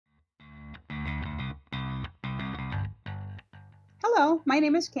Hello, my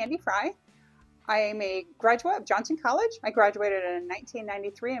name is Candy Frye. I am a graduate of Johnson College. I graduated in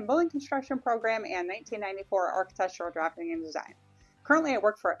 1993 in building construction program and 1994 architectural drafting and design. Currently, I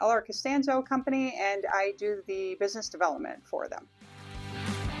work for Costanzo Co and I do the business development for them.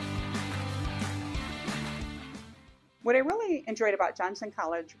 What I really enjoyed about Johnson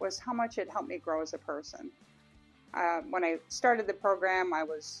College was how much it helped me grow as a person. When I started the program, I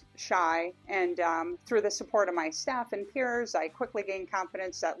was shy, and through the support of my staff and peers, I quickly gained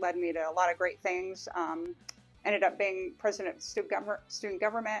confidence that led me to a lot of great things. Ended up being president of student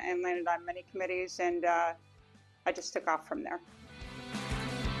government and landed on many committees, and I just took off from there.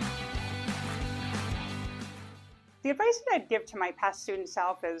 The advice that I'd give to my past student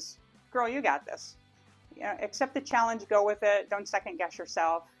self is, girl, you got this. You know, accept the challenge, go with it, don't second guess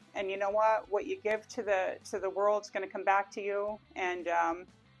yourself. And you know what you give to the world is going to come back to you, and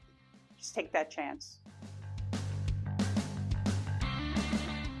just take that chance.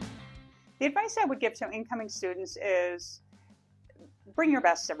 The advice I would give to incoming students is bring your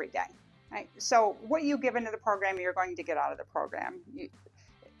best every day. Right? So what you give into the program, you're going to get out of the program.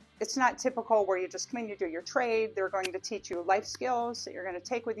 It's not typical where you just come in, you do your trade. They're going to teach you life skills that you're going to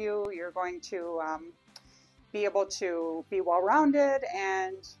take with you. You're going to be able to be well-rounded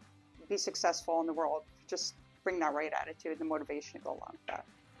and be successful in the world. Just bring that right attitude and the motivation to go along with that.